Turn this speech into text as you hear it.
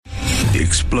the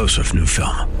explosive new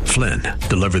film, Flynn,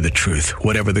 Deliver the Truth,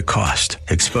 Whatever the Cost,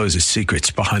 exposes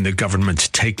secrets behind the government's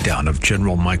takedown of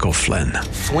General Michael Flynn.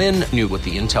 Flynn knew what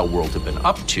the intel world had been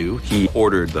up to. He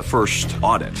ordered the first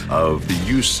audit of the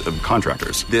use of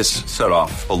contractors. This set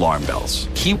off alarm bells.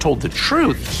 He told the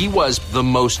truth. He was the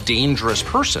most dangerous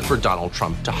person for Donald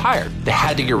Trump to hire. They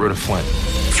had to get rid of Flynn.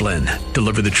 Flynn,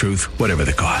 Deliver the Truth, Whatever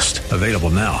the Cost. Available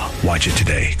now. Watch it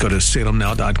today. Go to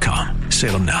salemnow.com.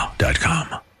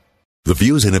 salemnow.com. The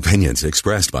views and opinions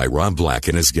expressed by Rob Black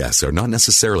and his guests are not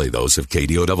necessarily those of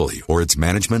KDOW or its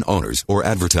management, owners, or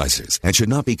advertisers and should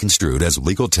not be construed as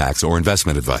legal, tax, or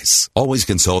investment advice. Always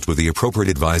consult with the appropriate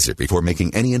advisor before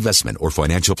making any investment or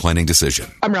financial planning decision.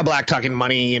 I'm Rob Black, talking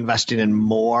money, investing, and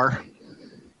more.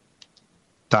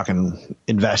 Talking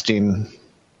investing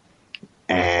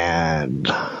and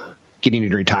getting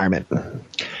into retirement.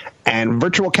 And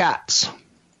virtual cats.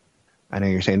 I know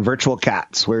you're saying virtual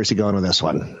cats. Where is he going with this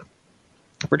one?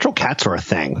 Virtual cats are a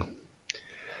thing.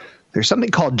 There's something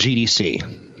called GDC.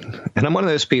 And I'm one of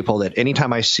those people that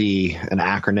anytime I see an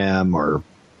acronym or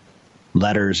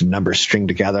letters and numbers stringed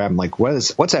together, I'm like,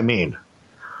 what's that mean?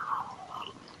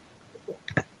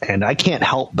 And I can't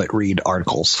help but read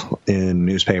articles in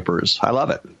newspapers. I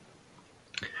love it.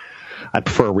 I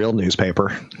prefer a real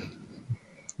newspaper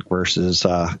versus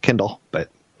Kindle,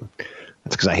 but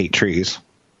that's because I hate trees.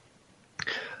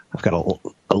 I've got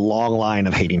a long line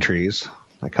of hating trees.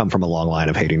 I come from a long line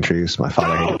of hating trees. My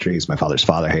father hated trees. My father's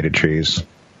father hated trees.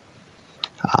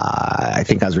 I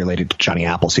think I was related to Johnny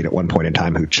Appleseed at one point in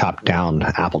time, who chopped down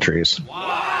apple trees.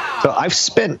 Wow. So I've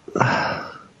spent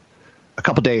a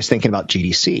couple days thinking about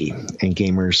GDC and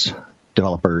Gamers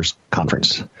Developers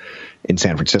Conference in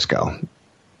San Francisco.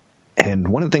 And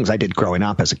one of the things I did growing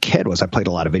up as a kid was I played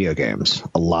a lot of video games.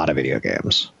 I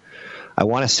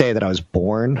want to say that I was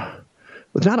born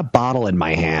with not a bottle in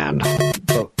my hand,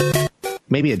 but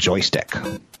maybe a joystick. I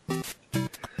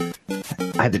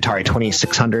had the Atari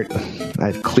 2600. I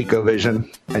had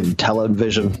ColecoVision. I had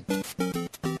Intellivision.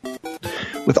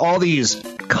 With all these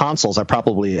consoles, had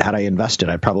I invested,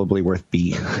 I'd probably worth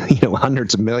be,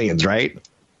 hundreds of millions, right?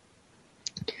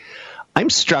 I'm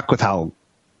struck with how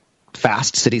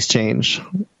fast cities change,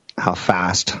 how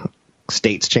fast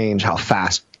states change, how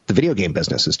fast the video game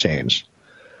business has changed.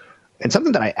 And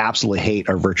something that I absolutely hate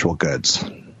are virtual goods.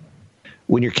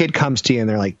 When your kid comes to you and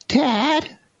they're like,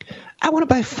 Dad, I want to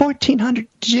buy 1,400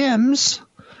 gems.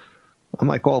 I'm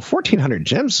like, well, 1,400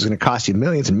 gems is going to cost you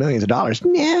millions and millions of dollars.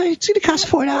 No, it's going to cost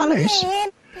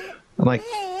 $4. I'm like,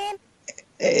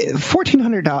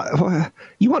 $1,400.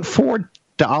 You want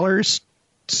 $4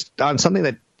 on something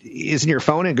that is in your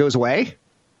phone and goes away?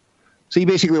 So you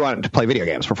basically want to play video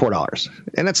games for $4.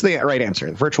 And that's the right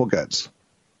answer, virtual goods.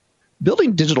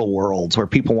 Building digital worlds where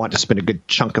people want to spend a good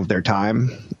chunk of their time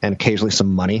and occasionally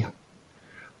some money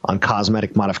on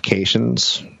cosmetic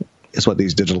modifications is what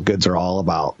these digital goods are all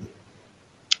about.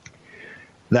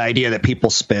 The idea that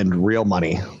people spend real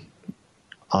money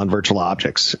on virtual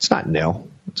objects, it's not new.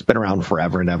 It's been around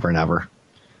forever and ever and ever.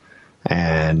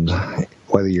 And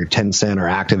whether you're Tencent or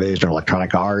Activision or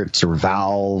Electronic Arts or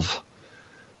Valve,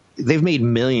 they've made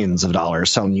millions of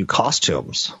dollars selling you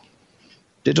costumes.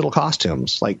 Digital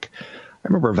costumes. Like, I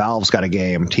remember Valve's got a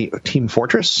game, Team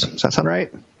Fortress. Does that sound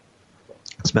right?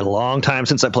 It's been a long time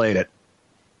since I played it.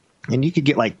 And you could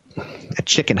get like a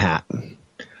chicken hat,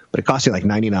 but it cost you like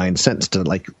 99 cents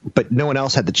but no one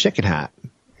else had the chicken hat.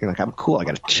 You're like, I'm cool. I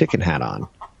got a chicken hat on.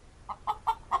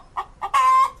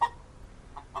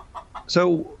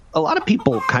 So a lot of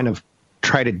people kind of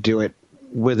try to do it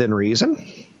within reason.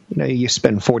 You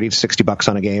spend $40 to $60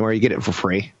 on a game or you get it for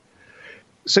free.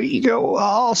 So you go,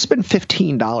 I'll spend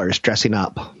 $15 dressing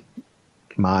up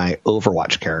my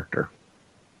Overwatch character.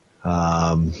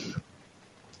 And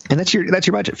that's your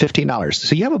budget, $15.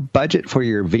 So you have a budget for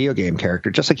your video game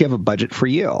character, just like you have a budget for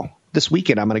you. This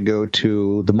weekend, I'm going to go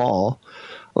to the mall.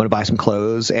 I'm going to buy some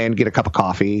clothes and get a cup of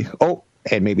coffee. Oh,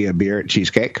 and maybe a beer at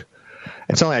Cheesecake.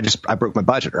 And suddenly I broke my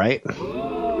budget, right?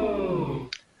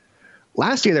 Ooh.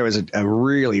 Last year, there was a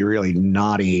really, really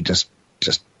naughty, just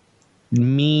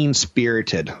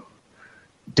mean-spirited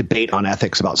debate on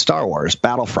ethics about Star Wars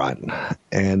Battlefront,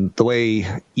 and the way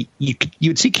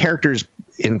you'd see characters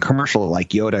in commercial like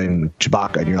Yoda and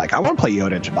Chewbacca, and you're like, I want to play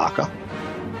Yoda and Chewbacca.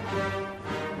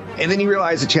 And then you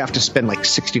realize that you have to spend like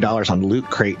 $60 on loot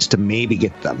crates to maybe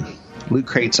get them. Loot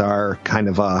crates are kind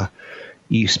of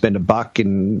you spend $1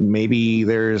 and maybe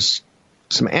there's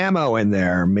some ammo in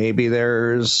there, maybe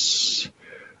there's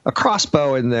a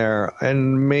crossbow in there,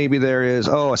 and maybe there is,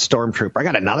 a stormtrooper. I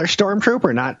got another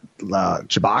stormtrooper, not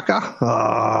Chewbacca.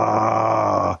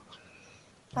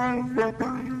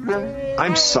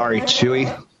 I'm sorry,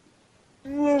 Chewie.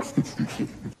 If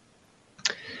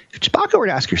Chewbacca were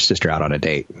to ask your sister out on a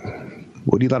date,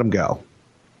 would you let him go?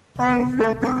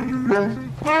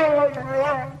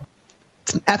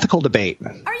 It's an ethical debate.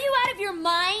 Are you out of your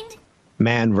mind?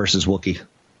 Man versus Wookiee.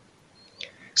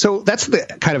 So that's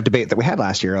the kind of debate that we had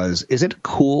last year. Is it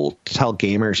cool to tell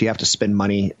gamers you have to spend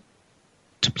money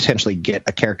to potentially get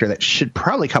a character that should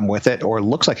probably come with it or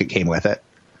looks like it came with it?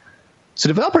 So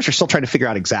developers are still trying to figure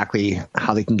out exactly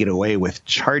how they can get away with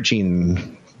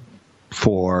charging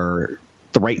for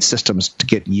the right systems to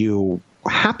get you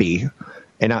happy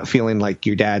and not feeling like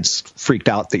your dad's freaked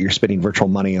out that you're spending virtual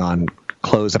money on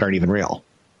clothes that aren't even real.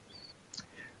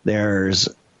 There's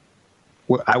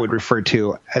what I would refer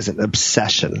to as an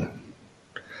obsession.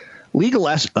 League of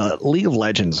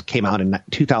Legends came out in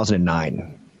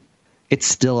 2009. It's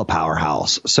still a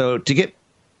powerhouse. So to get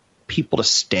people to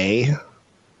stay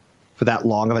for that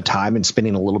long of a time and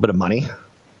spending a little bit of money,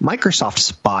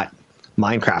 Microsoft bought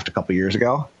Minecraft a couple years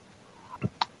ago.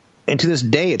 And to this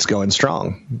day, it's going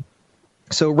strong.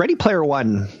 So Ready Player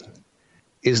One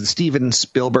is the Steven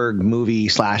Spielberg movie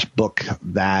 / book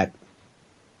that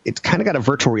it's kind of got a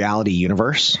virtual reality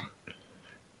universe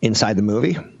inside the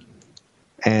movie.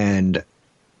 And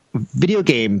video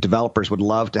game developers would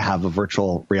love to have a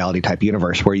virtual reality type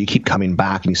universe where you keep coming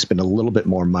back and you spend a little bit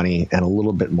more money and a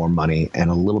little bit more money and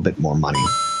a little bit more money.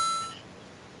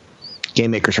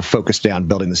 Game makers are focused on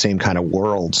building the same kind of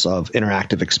worlds of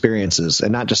interactive experiences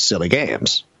and not just silly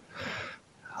games.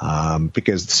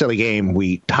 Because the silly game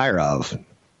we tire of.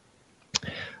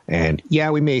 And yeah,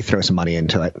 we may throw some money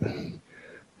into it.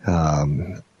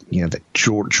 The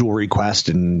jewelry quest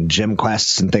and gem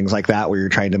quests and things like that, where you're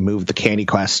trying to move the candy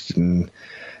quest and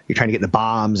you're trying to get the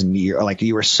bombs and you're like,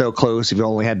 you were so close. If you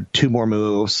only had 2 more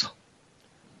moves,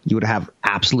 you would have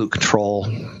absolute control.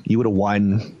 You would have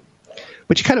won,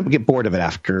 but you kind of get bored of it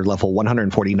after level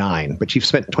 149, but you've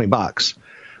spent $20,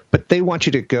 but they want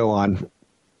you to go on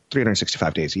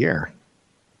 365 days a year.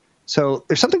 So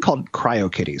there's something called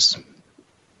CryoKitties,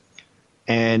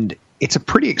 and it's a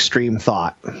pretty extreme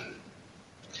thought.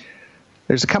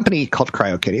 There's a company called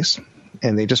CryoKitties,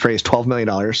 and they just raised $12 million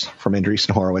from Andreessen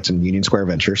Horowitz and Union Square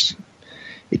Ventures.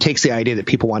 It takes the idea that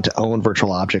people want to own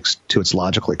virtual objects to its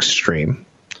logical extreme.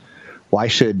 Why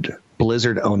should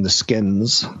Blizzard own the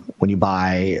skins when you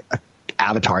buy an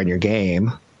avatar in your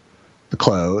game, the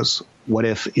clothes? What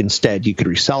if instead you could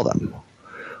resell them?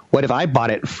 What if I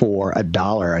bought it for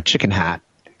 $1, a chicken hat,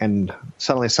 and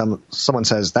suddenly someone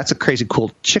says, that's a crazy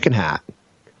cool chicken hat.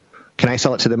 Can I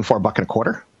sell it to them for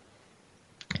 $1.25?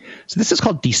 So this is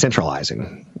called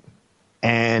decentralizing.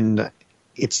 And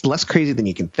it's less crazy than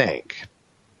you can think.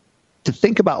 To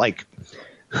think about, like,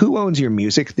 who owns your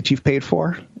music that you've paid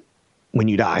for when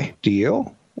you die? Do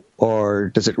you? Or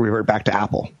does it revert back to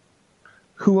Apple?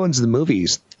 Who owns the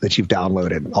movies that you've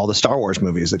downloaded, all the Star Wars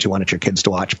movies that you wanted your kids to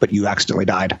watch, but you accidentally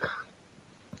died,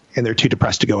 and they're too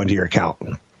depressed to go into your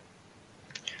account?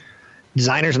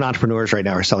 Designers and entrepreneurs right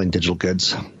now are selling digital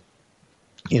goods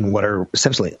in what are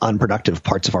essentially unproductive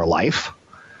parts of our life.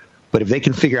 But if they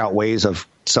can figure out ways of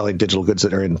selling digital goods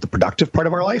that are in the productive part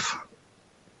of our life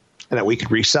and that we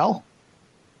could resell,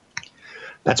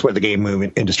 that's where the game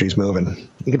industry is moving.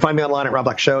 You can find me online at Rob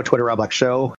Black Show, Twitter, Rob Black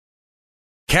Show.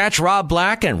 Catch Rob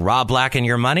Black and Rob Black and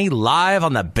Your Money live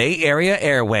on the Bay Area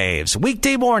airwaves,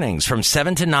 weekday mornings from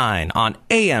 7 to 9 on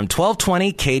AM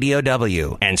 1220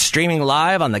 KDOW and streaming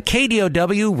live on the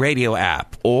KDOW radio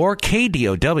app or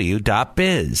KDOW.biz.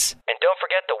 And don't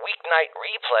forget the weeknight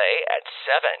replay at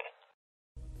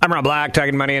 7. I'm Rob Black,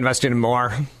 talking money, investing, and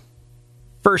more.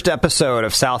 First episode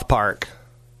of South Park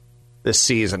this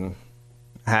season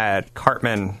had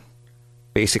Cartman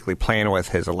basically playing with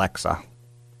his Alexa.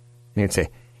 And he'd say,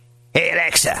 "Hey,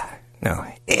 Alexa." No,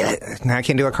 hey, now I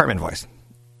can't do a Cartman voice.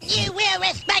 "You will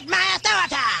respect my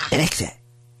authority." "Alexa,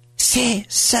 say,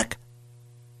 suck,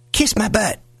 kiss my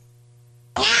butt."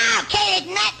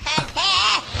 Okay, not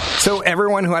So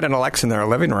everyone who had an Alexa in their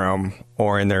living room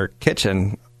or in their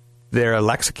kitchen, their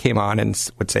Alexa came on and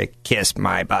would say, "Kiss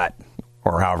my butt,"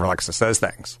 or however Alexa says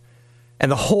things. And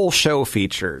the whole show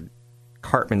featured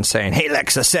Cartman saying, "Hey,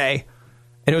 Alexa, say."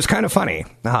 And it was kind of funny.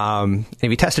 If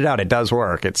you test it out, it does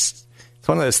work. It's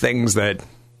one of those things that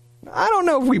I don't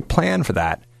know if we plan for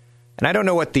that. And I don't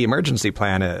know what the emergency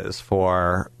plan is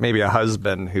for maybe a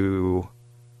husband who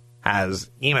has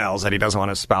emails that he doesn't want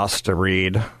his spouse to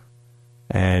read.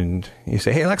 And you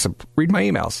say, "Hey, Alexa, read my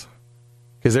emails."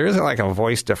 Because there isn't like a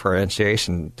voice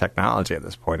differentiation technology at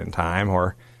this point in time.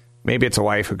 Or maybe it's a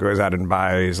wife who goes out and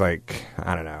buys, like,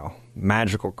 I don't know,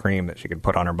 magical cream that she can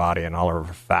put on her body and all of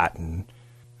her fat and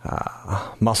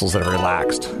muscles that are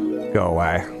relaxed go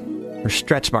away. Her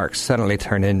stretch marks suddenly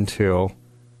turn into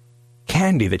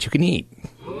candy that you can eat.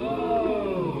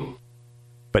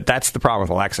 But that's the problem with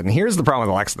Alexa. And here's the problem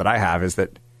with Alexa that I have is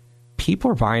that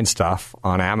people are buying stuff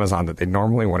on Amazon that they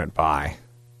normally wouldn't buy.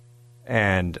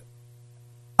 And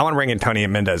I want to bring in Tony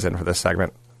Mendez in for this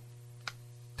segment.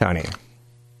 Tony,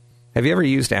 have you ever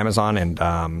used Amazon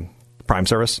and Prime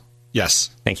service? Yes.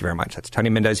 Thank you very much. That's Tony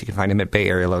Mendez. You can find him at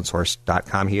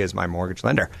BayAreaLoanSource.com. He is my mortgage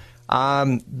lender.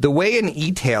 The way an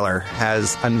e-tailer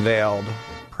has unveiled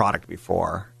product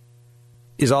before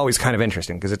is always kind of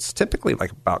interesting because it's typically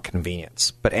like about convenience.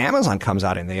 But Amazon comes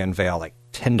out and they unveil like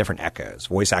 10 different Echoes,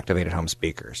 voice-activated home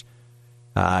speakers,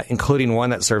 including one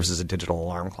that serves as a digital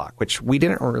alarm clock, which we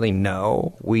didn't really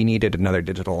know we needed another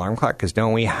digital alarm clock because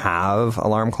don't we have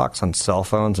alarm clocks on cell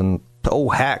phones and, oh,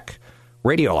 heck,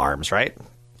 radio alarms, right?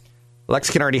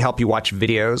 Alexa can already help you watch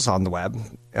videos on the web,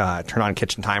 turn on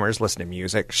kitchen timers, listen to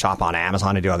music, shop on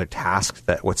Amazon, and do other tasks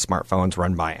that with smartphones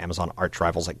run by Amazon arch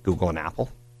rivals like Google and Apple.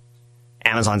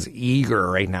 Amazon's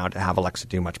eager right now to have Alexa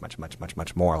do much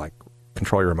more, like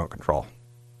control your remote control.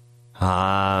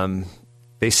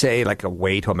 They say like a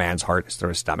way to a man's heart is through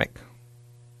his stomach.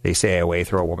 They say a way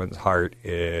through a woman's heart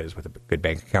is with a good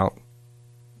bank account.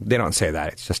 They don't say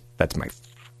that. It's just that's my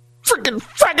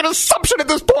freaking assumption at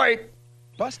this point.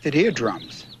 Busted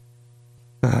eardrums.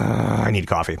 I need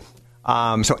coffee.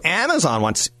 So Amazon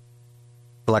wants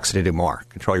Alexa to do more.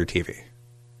 Control your TV.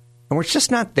 And we're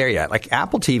just not there yet. Like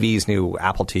Apple TV's new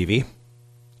Apple TV,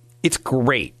 it's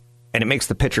great. And it makes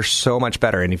the picture so much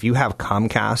better. And if you have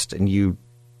Comcast and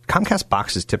Comcast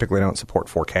boxes typically don't support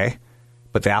 4K,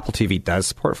 but the Apple TV does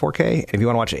support 4K. And if you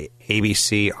want to watch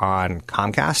ABC on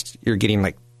Comcast, you're getting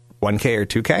like 1K or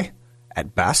 2K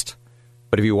at best.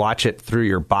 But if you watch it through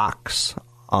your box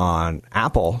on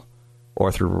Apple or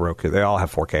through Roku, they all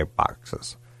have 4K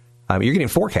boxes. You're getting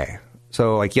 4K.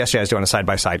 So like yesterday I was doing a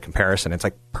side-by-side comparison. It's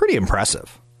like pretty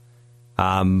impressive.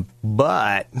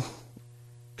 But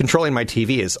controlling my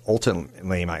TV is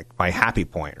ultimately my happy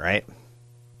point, right?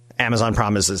 Amazon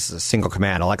promises a single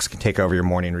command. Alexa can take over your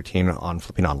morning routine on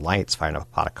flipping on lights, firing up a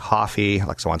pot of coffee.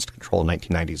 Alexa wants to control a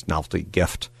 1990s novelty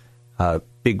gift,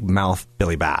 Big Mouth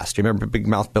Billy Bass. Do you remember Big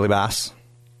Mouth Billy Bass?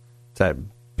 It's that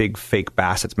big fake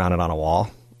bass that's mounted on a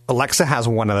wall. Alexa has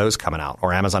one of those coming out,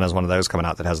 or Amazon has one of those coming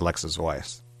out that has Alexa's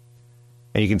voice.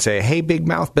 And you can say, hey, Big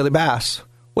Mouth Billy Bass,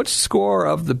 what's the score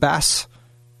of the bass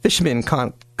fisherman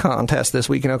contest this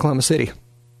week in Oklahoma City?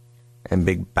 And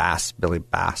Big Mouth Billy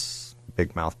Bass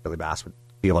would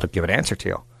be able to give an answer to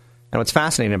you. And what's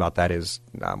fascinating about that is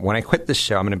when I quit this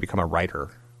show, I'm going to become a writer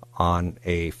on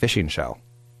a fishing show.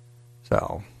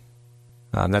 So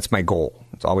that's my goal.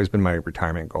 It's always been my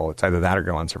retirement goal. It's either that or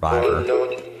go on Survivor.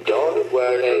 Don't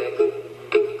worry.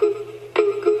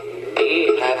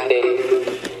 Be happy.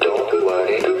 Don't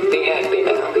worry. Be happy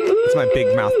now. It's my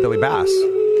Big Mouth Billy Bass.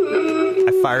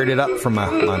 I fired it up from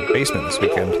my basement this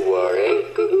weekend. Don't worry.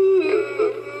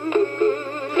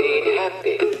 Be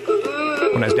happy.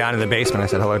 When I was down in the basement, I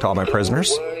said hello to all my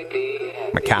prisoners,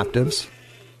 my captives,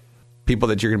 people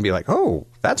that you're going to be like, oh,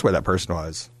 that's where that person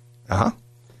was. Uh-huh.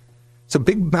 So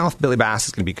Big Mouth Billy Bass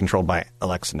is going to be controlled by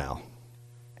Alexa now.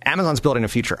 Amazon's building a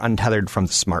future untethered from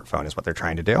the smartphone is what they're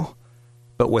trying to do,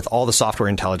 but with all the software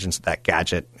intelligence of that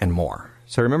gadget and more.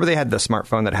 So remember they had the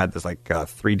smartphone that had this like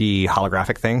 3D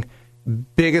holographic thing?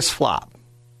 Biggest flop.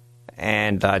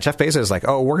 And Jeff Bezos is like,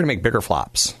 oh, we're going to make bigger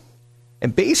flops.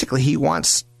 And basically he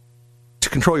wants to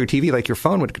control your TV like your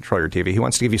phone would control your TV. He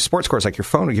wants to give you sports scores like your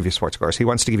phone would give you sports scores. He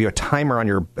wants to give you a timer on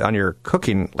your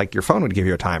cooking like your phone would give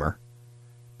you a timer.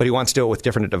 But he wants to do it with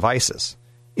different devices.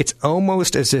 It's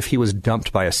almost as if he was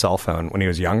dumped by a cell phone when he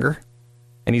was younger,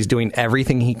 and he's doing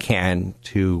everything he can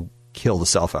to kill the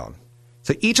cell phone.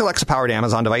 So each Alexa-powered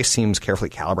Amazon device seems carefully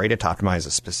calibrated to optimize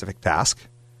a specific task.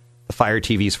 The Fire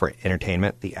TV is for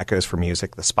entertainment, the Echo is for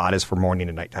music, the Spot is for morning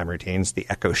and nighttime routines, the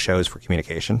Echo Show is for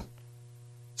communication.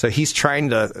 So he's trying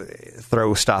to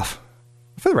throw stuff.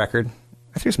 For the record,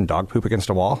 I threw some dog poop against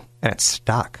a wall, and it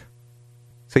stuck.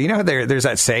 So you know there's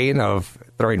that saying of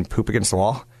throwing poop against the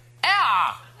wall?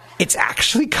 Ah! It's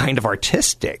actually kind of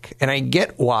artistic, and I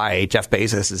get why Jeff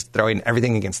Bezos is throwing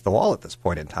everything against the wall at this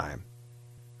point in time.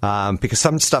 Because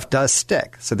some stuff does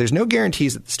stick. So there's no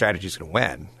guarantees that the strategy is going to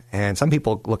win. And some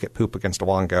people look at poop against a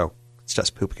wall and go, it's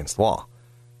just poop against the wall.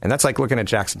 And that's like looking at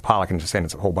Jackson Pollock and just saying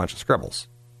it's a whole bunch of scribbles.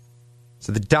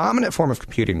 So the dominant form of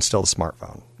computing is still the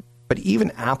smartphone. But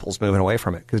even Apple's moving away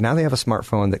from it because now they have a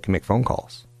smartphone that can make phone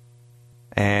calls.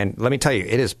 And let me tell you,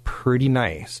 it is pretty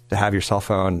nice to have your cell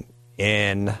phone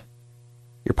in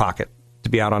your pocket, to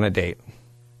be out on a date,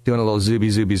 doing a little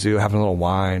zooby-zooby-zoo, having a little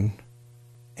wine.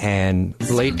 And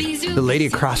the lady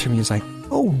across from you is like,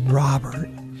 oh, Robert,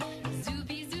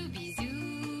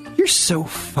 you're so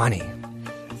funny.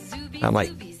 I'm like,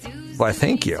 why,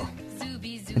 thank you.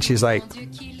 And she's like,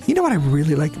 you know what I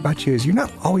really like about you is you're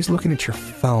not always looking at your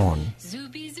phone.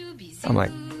 I'm like,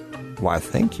 why,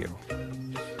 thank you.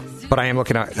 But I am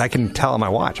looking at, I can tell on my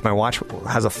watch. My watch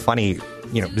has a funny,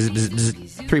 bzz, bzz,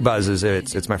 bzz, 3 buzzes.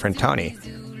 It's my friend Tony.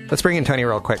 Let's bring in Tony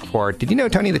real quick did you know,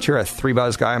 Tony, that you're a 3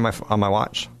 buzz guy on my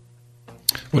watch?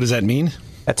 What does that mean?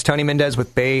 That's Tony Mendez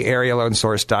with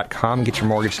BayAreaLoanSource.com. Get your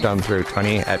mortgage done through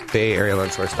Tony at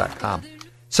BayAreaLoanSource.com.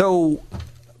 So,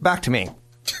 back to me.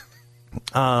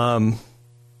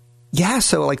 Yeah,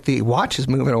 so like the watch is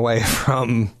moving away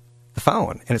from the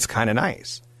phone, and it's kind of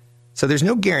nice. So there's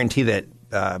no guarantee that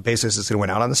Bezos is going to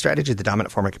win out on the strategy. The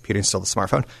dominant form of computing is still the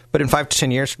smartphone. But in 5 to 10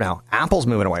 years from now, Apple's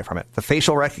moving away from it. The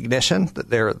facial recognition that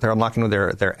they're unlocking with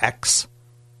their X,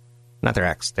 not their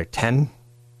X, their 10.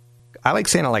 I like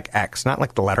saying it like X, not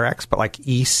like the letter X, but like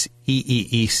EEECK-X.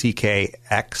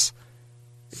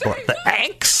 The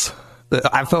X, the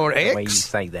iPhone X. The way you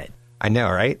say that. I know,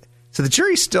 right? So the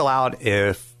jury's still out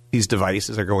if these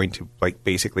devices are going to like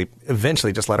basically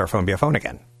eventually just let our phone be a phone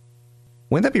again.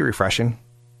 Wouldn't that be refreshing?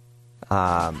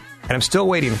 And I'm still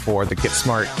waiting for the Get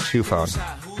Smart shoe phone.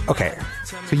 Okay,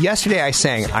 so yesterday I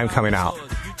sang I'm Coming Out,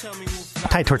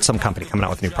 tied towards some company coming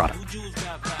out with a new product.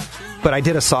 But I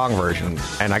did a song version,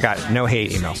 and I got no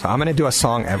hate email. So I'm going to do a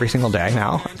song every single day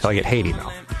now until I get hate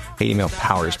email. Hate email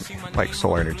powers me, like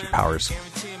solar energy powers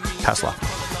Tesla.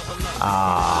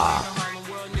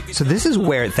 So this is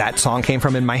where that song came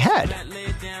from in my head.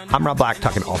 I'm Rob Black,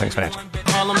 talking all things financial.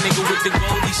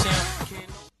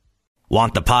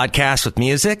 Want the podcast with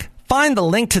music? Find the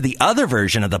link to the other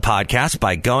version of the podcast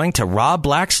by going to Rob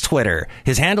Black's Twitter.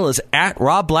 His handle is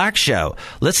 @RobBlackShow.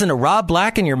 Listen to Rob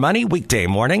Black and Your Money weekday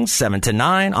mornings, 7 to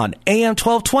 9 on AM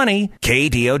 1220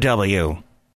 KDOW.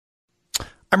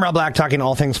 I'm Rob Black, talking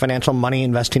all things financial, money,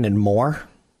 investing, and more.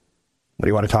 What do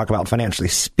you want to talk about financially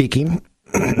speaking?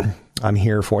 I'm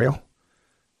here for you.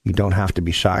 You don't have to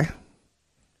be shy.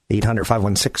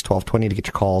 800-516-1220 to get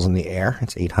your calls in the air.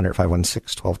 It's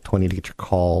 800-516-1220 to get your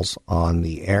calls on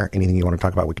the air. Anything you want to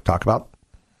talk about, we can talk about.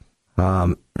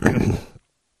 I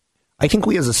think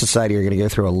we as a society are going to go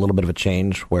through a little bit of a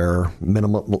change where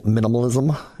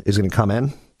minimalism is going to come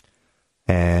in.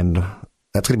 And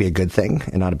that's going to be a good thing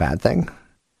and not a bad thing.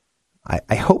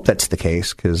 I hope that's the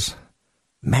case because,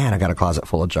 man, I got a closet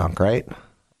full of junk, right?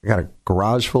 I got a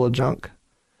garage full of junk.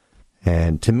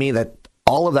 And to me, that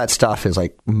all of that stuff is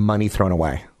like money thrown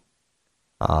away.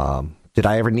 Did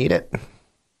I ever need it?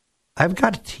 I've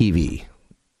got a TV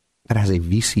that has a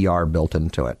VCR built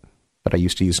into it that I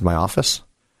used to use in my office.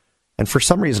 And for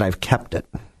some reason, I've kept it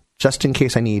just in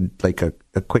case I need like a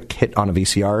quick hit on a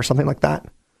VCR or something like that.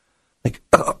 Like,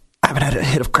 I haven't had a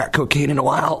hit of crack cocaine in a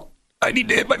while. I need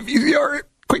to hit my VCR.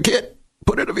 Quick hit.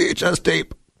 Put in a VHS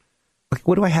tape. Like,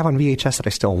 what do I have on VHS that I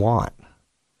still want?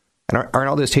 And aren't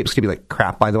all those tapes going to be like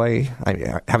crap, by the way?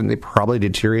 Haven't they probably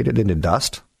deteriorated into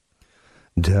dust?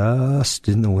 Dust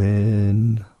in the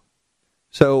wind.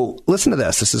 So listen to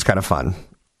this. This is kind of fun.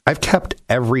 I've kept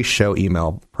every show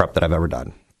email prep that I've ever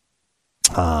done.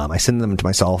 I send them to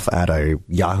myself at a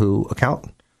Yahoo account.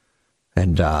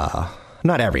 And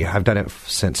not every. I've done it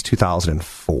since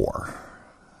 2004.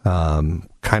 Kind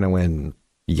of when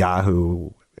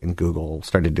Yahoo and Google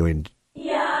started doing...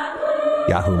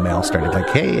 Yahoo Mail started like,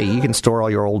 hey, you can store all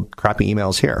your old crappy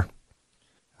emails here.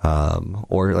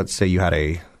 Or let's say you had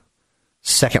a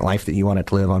Second Life that you wanted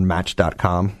to live on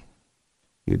Match.com.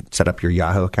 You'd set up your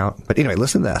Yahoo account. But anyway,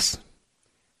 listen to this.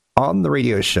 On the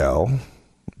radio show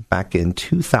back in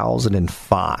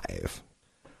 2005,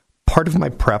 part of my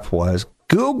prep was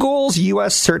Google's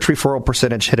U.S. search referral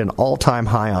percentage hit an all-time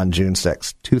high on June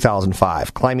 6,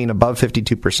 2005, climbing above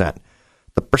 52%.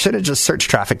 The percentage of search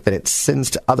traffic that it sends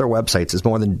to other websites is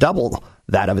more than double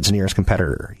that of its nearest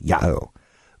competitor, Yahoo.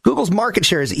 Google's market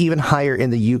share is even higher in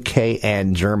the UK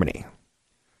and Germany.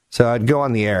 So I'd go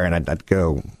on the air and I'd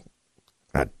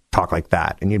talk like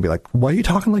that. And you'd be like, why are you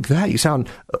talking like that? You sound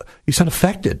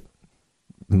affected.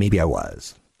 Maybe I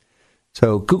was.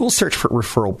 So Google's search for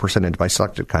referral percentage by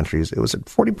selected countries, it was at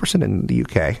 40% in the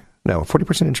UK. No,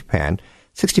 40% in Japan.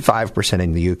 65%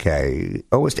 in the UK,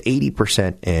 almost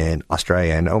 80% in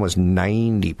Australia, and almost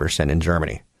 90% in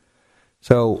Germany.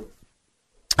 So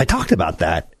I talked about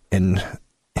that, and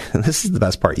this is the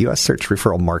best part. U.S. search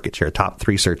referral market share, top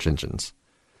 3 search engines.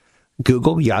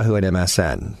 Google, Yahoo, and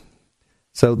MSN.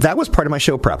 So that was part of my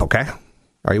show prep, okay?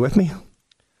 Are you with me?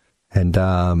 And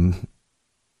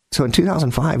so in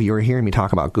 2005, you were hearing me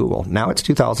talk about Google. Now it's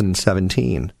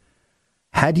 2017.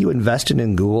 Had you invested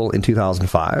in Google in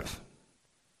 2005?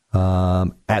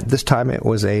 At this time, it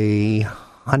was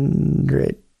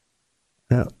 $100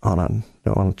 No, hold on.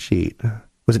 Don't want to cheat. It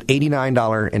was an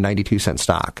 $89.92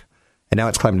 stock, and now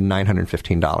it's climbed to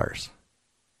 $915.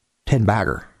 10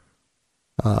 bagger.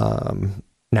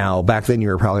 Now, back then you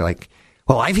were probably like,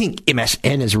 well, I think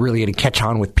MSN is really going to catch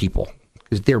on with people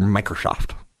because they're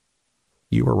Microsoft.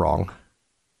 You were wrong.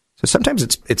 So sometimes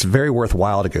it's very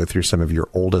worthwhile to go through some of your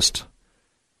oldest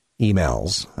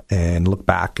emails and look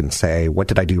back and say, what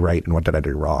did I do right and what did I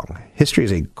do wrong? History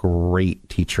is a great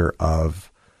teacher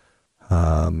of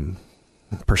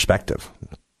perspective.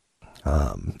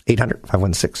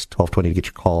 800-516-1220 to get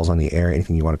your calls on the air.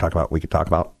 Anything you want to talk about, we could talk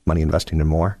about. Money, investing, and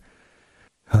more.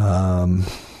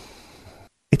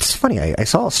 It's funny. I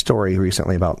saw a story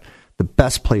recently about the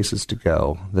best places to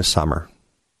go this summer.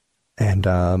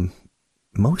 And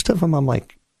most of them I'm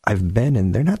like, I've been,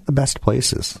 and they're not the best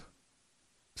places.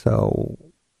 So,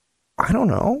 I don't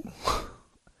know.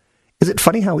 Is it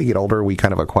funny how we get older, we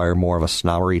kind of acquire more of a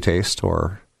snobbery taste?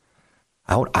 Or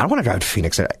I don't want to drive to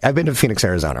Phoenix. I've been to Phoenix,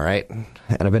 Arizona, right? And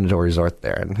I've been to a resort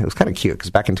there. And it was kind of cute because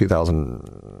back in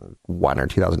 2001 or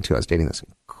 2002, I was dating this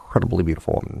incredibly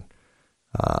beautiful woman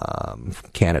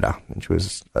from Canada. And she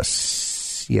was a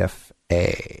CFA.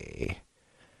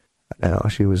 No,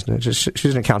 she was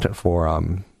an accountant for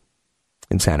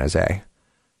in San Jose.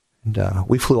 And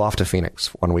we flew off to Phoenix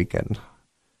one weekend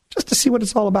just to see what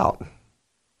it's all about,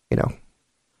 you know.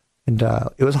 And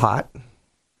it was hot. And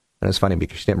it was funny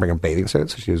because she didn't bring a bathing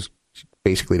suit, so she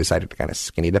basically decided to kind of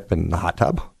skinny dip in the hot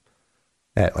tub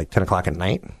at like 10 o'clock at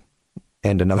night.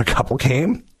 And another couple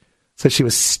came, so she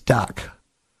was stuck.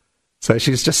 So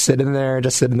she's just sitting there,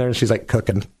 and she's like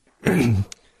cooking. And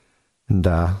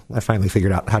I finally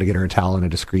figured out how to get her a towel in a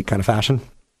discreet kind of fashion.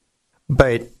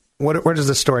 But where does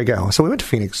this story go? So we went to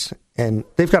Phoenix, and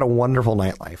they've got a wonderful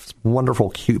nightlife, wonderful,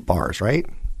 cute bars, right?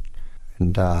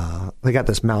 And they got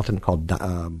this mountain called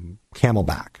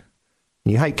Camelback.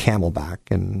 And you hike Camelback,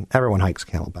 and everyone hikes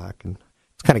Camelback. And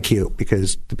it's kind of cute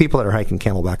because the people that are hiking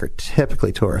Camelback are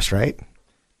typically tourists, right?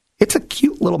 It's a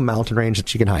cute little mountain range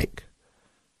that you can hike.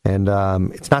 And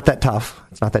it's not that tough.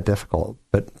 It's not that difficult.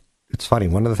 But it's funny.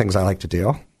 One of the things I like to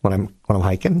do when I'm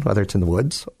hiking, whether it's in the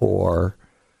woods or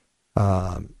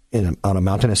on a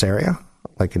mountainous area,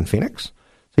 like in Phoenix.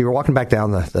 So you're walking back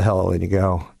down the hill and you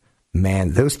go,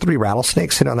 man, those 3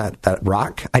 rattlesnakes sitting on that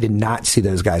rock, I did not see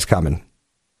those guys coming.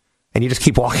 And you just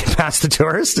keep walking past the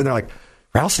tourists and they're like,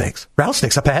 rattlesnakes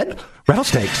up ahead,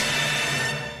 rattlesnakes.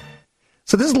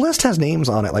 So this list has names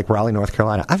on it like Raleigh, North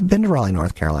Carolina. I've been to Raleigh,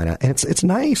 North Carolina, and it's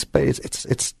nice, but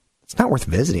it's not worth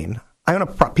visiting. I own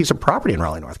a piece of property in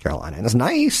Raleigh, North Carolina, and it's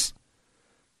nice,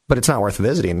 but it's not worth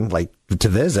visiting, like to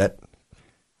visit.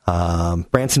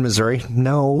 Branson, Missouri,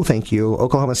 no, thank you.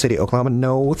 Oklahoma City, Oklahoma,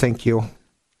 no, thank you.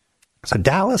 So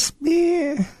Dallas,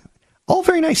 all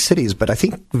very nice cities, but I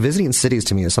think visiting cities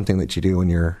to me is something that you do when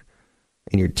you're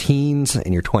in your teens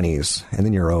and your 20s, and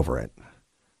then you're over it.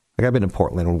 Like I've been to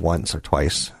Portland once or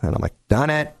twice, and I'm like, done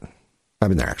it. I've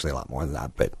been there actually a lot more than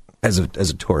that, but as a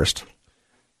tourist.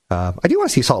 I do want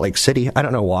to see Salt Lake City. I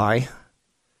don't know why.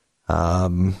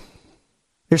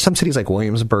 There's some cities like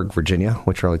Williamsburg, Virginia,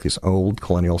 which are like these old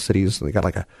colonial cities. They got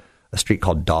like a street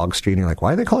called Dog Street. And you're like,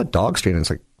 why do they call it Dog Street? And it's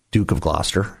like Duke of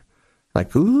Gloucester.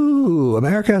 Like, ooh,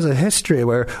 America has a history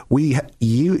where we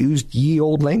used ye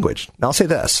old language. Now I'll say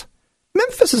this.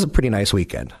 Memphis is a pretty nice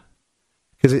weekend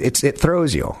because it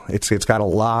throws you. It's got a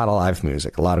lot of live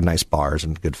music, a lot of nice bars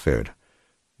and good food.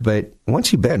 But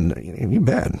once you've been, you've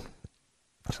been.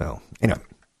 So,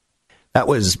 that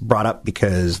was brought up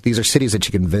because these are cities that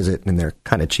you can visit and they're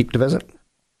kind of cheap to visit.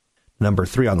 Number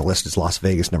 3 on the list is Las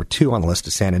Vegas. Number 2 on the list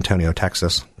is San Antonio,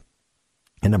 Texas.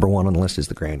 And number 1 on the list is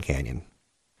the Grand Canyon.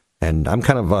 And I'm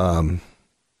kind of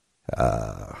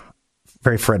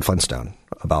very Fred Flintstone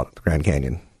about the Grand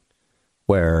Canyon,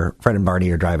 where Fred and Barney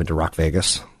are driving to Rock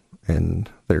Vegas, and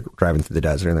they're driving through the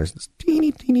desert, and there's this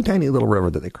teeny, teeny, tiny little river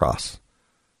that they cross.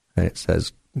 And it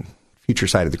says, future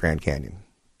site of the Grand Canyon.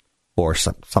 Or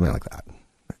something like that.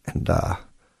 And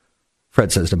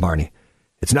Fred says to Barney,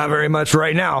 it's not very much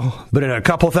right now, but in a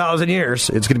couple thousand years,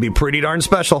 it's going to be pretty darn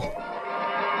special.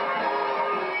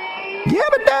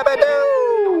 Yabba dabba doo!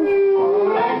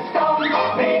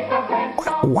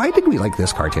 Why did we like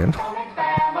this cartoon?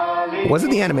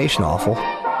 Wasn't the animation awful?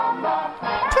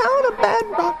 Town of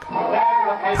Bedrock.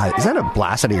 Is that a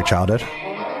blast out of your childhood?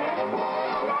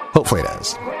 Hopefully it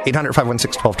is.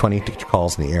 800-516-1220 to get your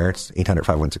calls in the air. It's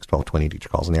 800-516-1220 to get your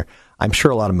calls in the air. I'm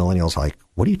sure a lot of millennials are like,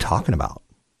 what are you talking about?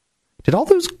 Did all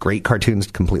those great cartoons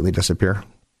completely disappear?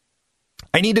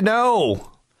 I need to know.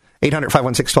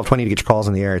 800-516-1220 to get your calls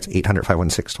in the air. It's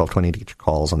 800-516-1220 to get your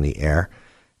calls on the air.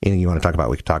 Anything you want to talk about,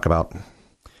 we can talk about.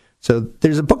 So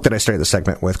there's a book that I started the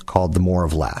segment with called The More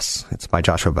of Less. It's by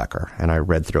Joshua Becker, and I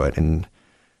read through it, and,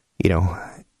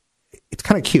 it's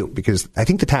kind of cute because I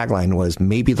think the tagline was,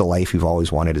 maybe the life you've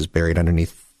always wanted is buried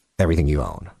underneath everything you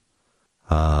own.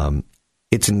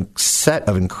 It's a set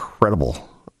of incredible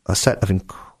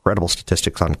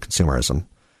statistics on consumerism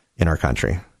in our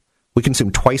country. We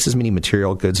consume twice as many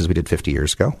material goods as we did 50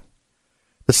 years ago.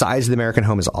 The size of the American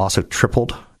home has also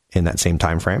tripled in that same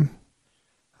time frame.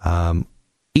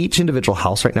 Each individual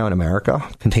house right now in America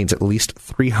contains at least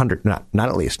 300, not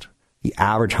at least, the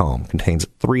average home contains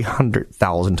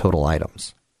 300,000 total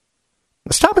items.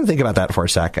 Now stop and think about that for a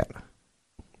second.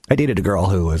 I dated a girl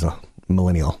who was a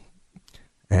millennial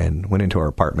and went into her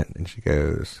apartment, and she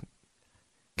goes,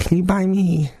 "Can you buy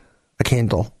me a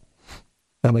Kindle?"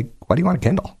 I'm like, "Why do you want a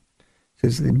Kindle?" She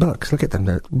says, "The books, look at them,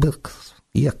 they're books.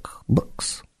 Yuck,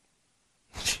 books."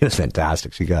 She was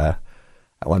fantastic. She got,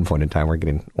 at one point in time, we're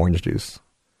getting orange juice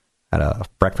at a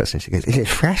breakfast, and she goes, "Is it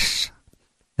fresh?"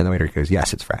 And the waiter goes,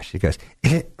 "Yes, it's fresh." She goes,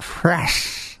 "Is it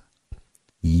fresh?"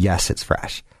 "Yes, it's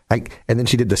fresh." And then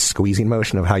she did the squeezing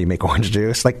motion of how you make orange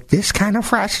juice. Like, this kind of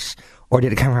fresh? Or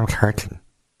did it come from a carton?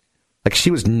 Like, she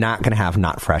was not going to have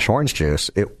not fresh orange juice.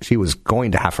 She was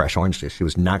going to have fresh orange juice. She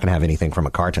was not going to have anything from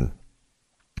a carton.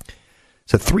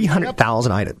 So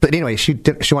 300,000 items. But anyway, she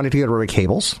wanted to get rid of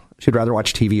cables. She'd rather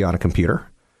watch TV on a computer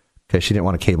because she didn't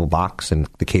want a cable box and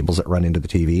the cables that run into the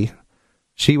TV.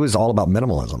 She was all about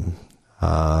minimalism.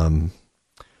 On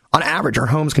average, our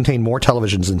homes contain more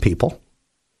televisions than people.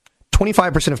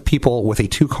 25% of people with a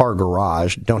 2-car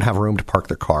garage don't have room to park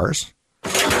their cars.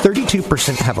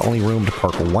 32% have only room to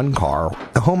park one car.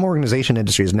 The home organization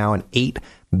industry is now an $8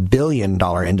 billion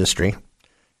industry,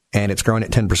 and it's growing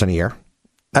at 10% a year.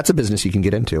 That's a business you can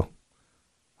get into.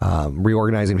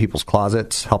 Reorganizing people's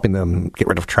closets, helping them get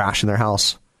rid of trash in their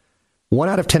house. 1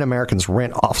 out of 10 Americans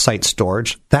rent off-site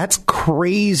storage. That's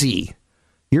crazy.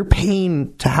 You're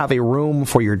paying to have a room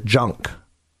for your junk.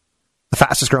 The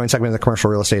fastest growing segment of the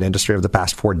commercial real estate industry of the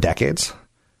past 4 decades.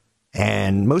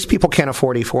 And most people can't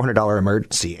afford a $400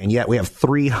 emergency, and yet we have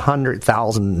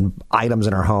 300,000 items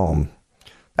in our home.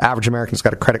 The average American's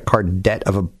got a credit card debt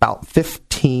of about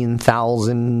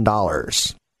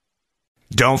 $15,000.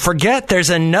 Don't forget, there's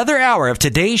another hour of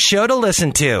today's show to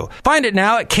listen to. Find it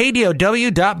now at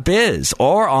KDOW.biz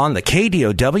or on the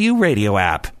KDOW radio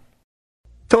app.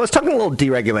 So let's talk a little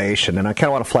deregulation, and I kind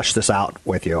of want to flesh this out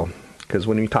with you, because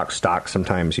when you talk stocks,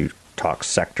 sometimes you talk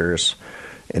sectors,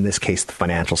 in this case, the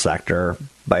financial sector,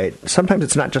 but sometimes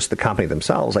it's not just the company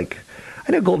themselves. Like,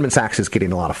 I know Goldman Sachs is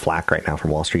getting a lot of flack right now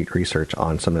from Wall Street Research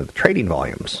on some of the trading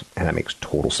volumes, and that makes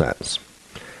total sense.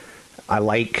 I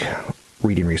like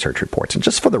reading research reports. And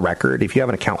just for the record, if you have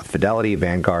an account with Fidelity,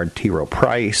 Vanguard, T. Rowe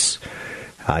Price,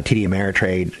 TD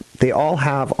Ameritrade, they all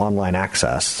have online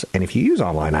access. And if you use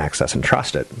online access and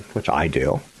trust it, which I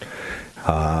do,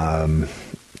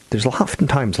 there's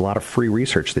oftentimes a lot of free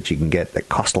research that you can get that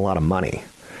costs a lot of money.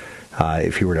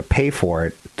 If you were to pay for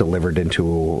it, delivered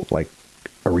into like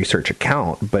a research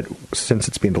account, but since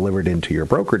it's being delivered into your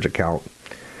brokerage account,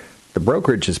 the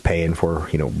brokerage is paying for,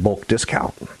 bulk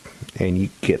discount, and you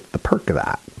get the perk of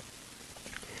that.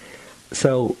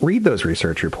 So read those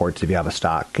research reports if you have a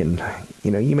stock, and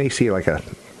you may see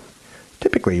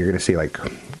typically you're going to see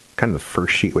kind of the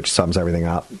first sheet which sums everything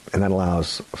up, and that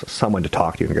allows someone to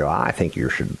talk to you and go, I think you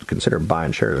should consider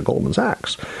buying shares of Goldman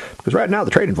Sachs because right now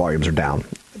the trading volumes are down.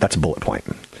 That's a bullet point.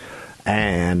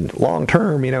 And long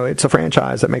term, it's a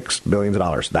franchise that makes billions of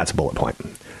dollars. That's a bullet point.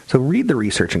 So read the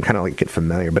research and kind of get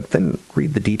familiar, but then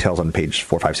read the details on page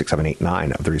 4, 5, 6, 7, 8,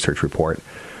 9 of the research report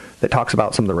that talks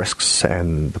about some of the risks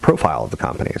and the profile of the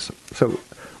companies. So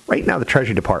right now, the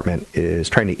Treasury Department is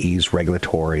trying to ease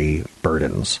regulatory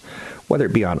burdens, whether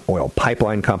it be on oil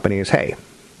pipeline companies. Hey,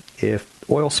 if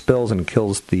oil spills and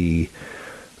kills the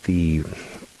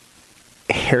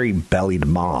hairy-bellied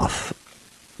moth,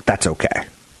 that's okay.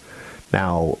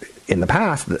 Now, in the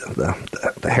past, the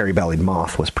hairy-bellied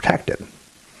moth was protected.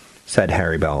 Said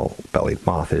hairy-bellied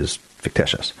moth is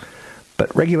fictitious.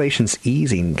 But regulations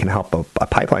easing can help a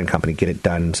pipeline company get it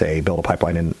done, say, build a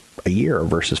pipeline in a year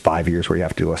versus 5 years where you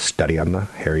have to do a study on the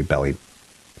hairy-bellied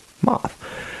moth.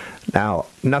 Now,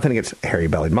 nothing against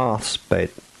hairy-bellied moths, but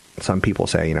some people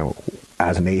say,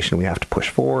 as a nation, we have to push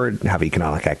forward, have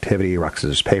economic activity, rock,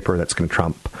 scissors, paper, that's going to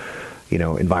trump,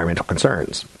 environmental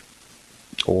concerns.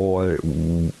 Or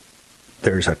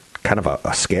there's a kind of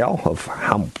a scale of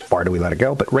how far do we let it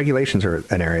go, but regulations are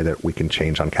an area that we can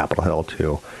change on Capitol Hill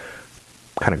to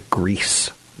kind of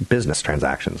grease business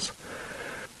transactions.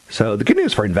 So the good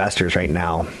news for investors right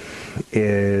now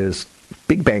is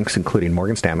big banks, including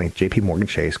Morgan Stanley, JP Morgan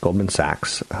Chase, Goldman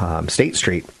Sachs, State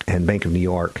Street, and Bank of New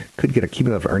York, could get a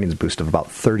cumulative earnings boost of about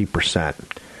 30%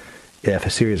 if a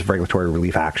series of regulatory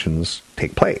relief actions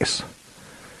take place.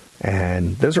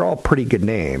 And those are all pretty good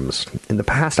names. In the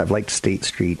past, I've liked State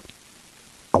Street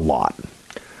a lot.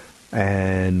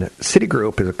 And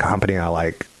Citigroup is a company I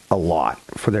like a lot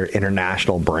for their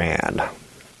international brand.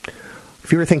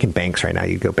 If you were thinking banks right now,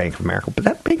 you'd go Bank of America. But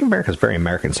that Bank of America is very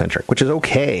American-centric, which is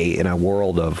okay in a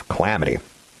world of calamity.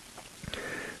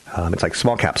 It's like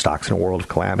small cap stocks in a world of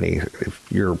calamity.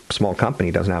 If your small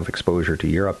company doesn't have exposure to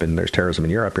Europe and there's terrorism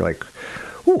in Europe, you're like,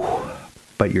 ooh.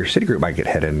 But your Citigroup might get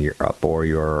hit in Europe, or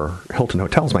your Hilton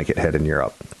hotels might get hit in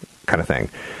Europe, kind of thing.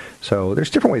 So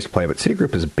there's different ways to play, but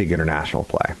Citigroup is a big international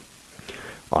play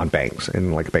on banks,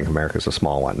 and like Bank of America is a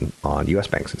small one on U.S.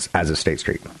 banks, as is State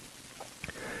Street.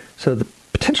 So the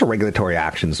potential regulatory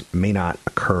actions may not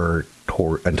occur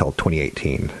until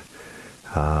 2018.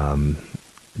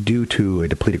 Due to a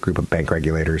depleted group of bank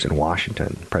regulators in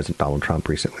Washington, President Donald Trump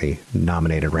recently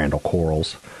nominated Randall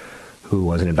Quarles, who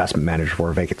was an investment manager for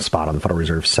a vacant spot on the Federal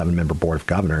Reserve's 7-member Board of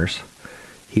Governors.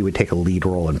 He would take a lead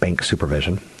role in bank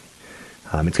supervision.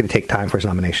 It's going to take time for his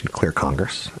nomination to clear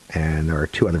Congress, and there are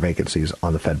 2 other vacancies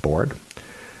on the Fed board.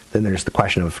 Then there's the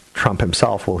question of Trump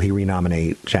himself. Will he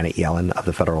renominate Janet Yellen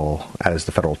as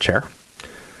the federal chair?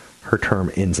 Her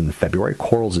term ends in February.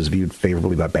 Quarles is viewed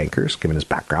favorably by bankers, given his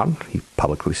background. He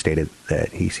publicly stated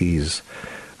that he sees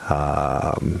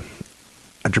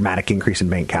a dramatic increase in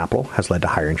bank capital has led to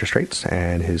higher interest rates,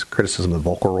 and his criticism of the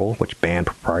Volcker Rule, which banned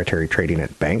proprietary trading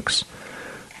at banks,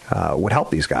 would help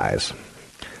these guys.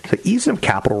 So easing of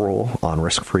capital rule on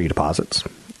risk-free deposits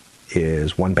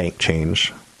is one bank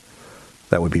change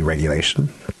that would be regulation,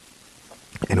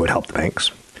 and it would help the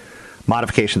banks.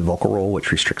 Modification of the Volcker Rule,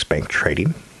 which restricts bank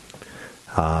trading.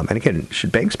 And again,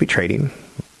 should banks be trading?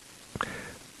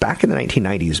 Back in the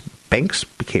 1990s, banks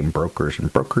became brokers,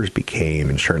 and brokers became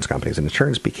insurance companies, and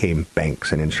insurance became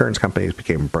banks, and insurance companies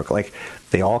became brokers. Like,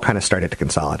 they all kind of started to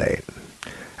consolidate.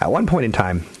 At one point in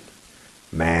time,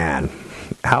 man,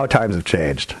 how times have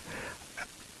changed.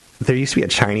 There used to be a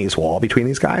Chinese wall between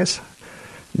these guys.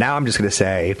 Now I'm just going to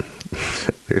say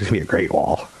there's going to be a Great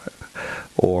Wall.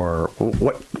 Or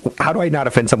what? How do I not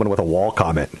offend someone with a wall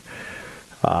comment?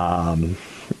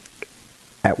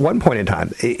 At one point in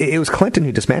time, it was Clinton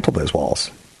who dismantled those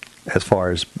walls, as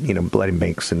far as, letting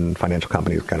banks and financial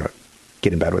companies kind of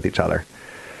get in bed with each other.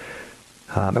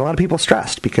 And a lot of people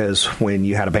stressed because when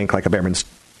you had a bank like a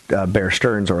Bear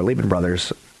Stearns or a Lehman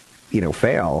Brothers,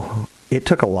 fail, it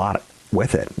took a lot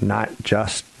with it, not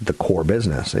just the core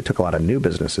business. It took a lot of new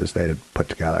businesses they had put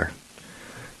together.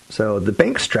 So the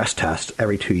bank stress test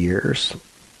every 2 years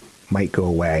might go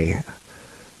away.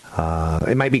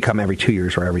 It might become every 2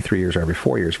 years or every 3 years or every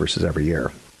 4 years versus every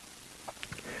year.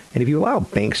 And if you allow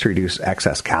banks to reduce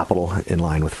excess capital in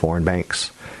line with foreign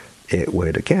banks, it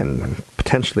would, again,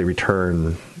 potentially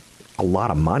return a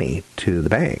lot of money to the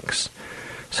banks.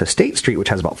 So State Street, which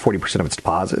has about 40% of its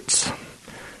deposits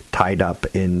tied up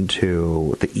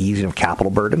into the easing of capital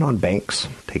burden on banks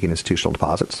taking institutional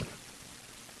deposits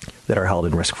that are held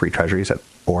in risk-free treasuries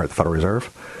or at the Federal Reserve,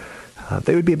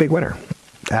 they would be a big winner,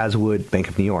 as would Bank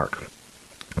of New York.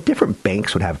 Different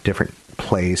banks would have different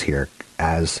plays here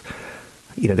as,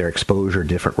 their exposure to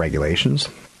different regulations.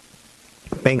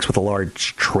 Banks with a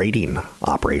large trading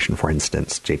operation, for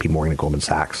instance, JP Morgan and Goldman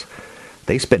Sachs,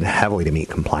 they spend heavily to meet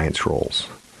compliance rules.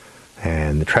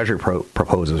 And the Treasury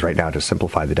proposes right now to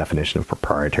simplify the definition of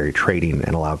proprietary trading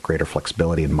and allow greater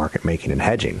flexibility in market making and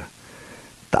hedging.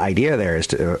 The idea there is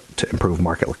to improve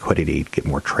market liquidity, get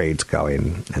more trades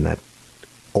going, and that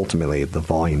ultimately the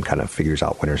volume kind of figures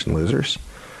out winners and losers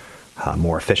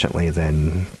more efficiently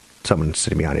than someone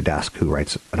sitting behind a desk who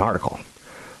writes an article.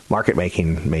 Market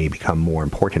making may become more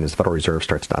important as the Federal Reserve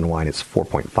starts to unwind its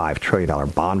 $4.5 trillion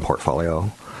bond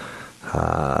portfolio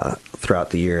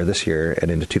throughout this year, and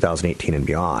into 2018 and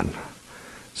beyond.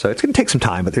 So it's going to take some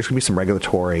time, but there's going to be some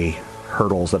regulatory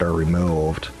hurdles that are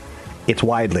removed. It's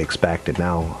widely expected.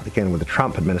 Now, again, with the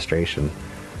Trump administration,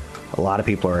 a lot of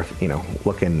people are,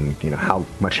 looking, how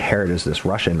much hair does this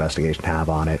Russia investigation have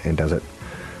on it, and does it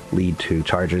lead to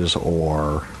charges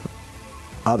or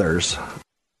others?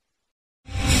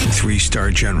 3-star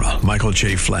General Michael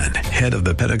J. Flynn, head of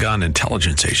the Pentagon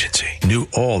Intelligence Agency, knew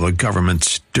all the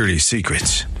government's dirty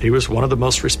secrets. He was one of the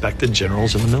most respected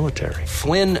generals in the military.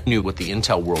 Flynn knew what the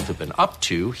intel world had been up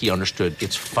to. He understood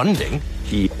its funding.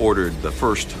 He ordered the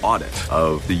first audit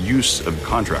of the use of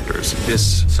contractors.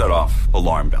 This set off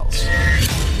alarm bells.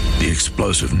 The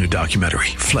explosive new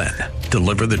documentary, Flynn,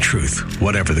 Deliver the Truth,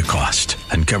 Whatever the Cost,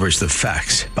 uncovers the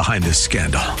facts behind this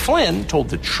scandal. Flynn told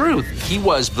the truth. He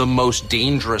was the most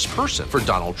dangerous person for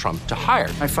Donald Trump to hire.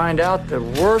 I find out the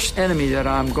worst enemy that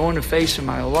I'm going to face in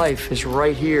my life is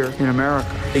right here in America.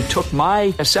 They took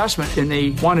my assessment and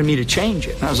they wanted me to change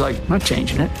it. And I was like, I'm not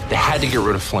changing it. They had to get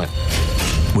rid of Flynn.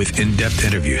 With in-depth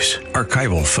interviews,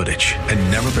 archival footage,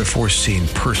 and never-before-seen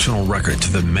personal records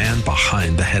of the man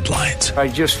behind the headlines. I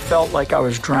just felt like I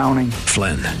was drowning.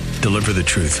 Flynn, Deliver the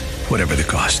Truth, Whatever the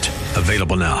Cost.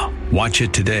 Available now. Watch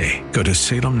it today. Go to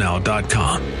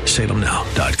salemnow.com.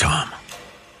 salemnow.com.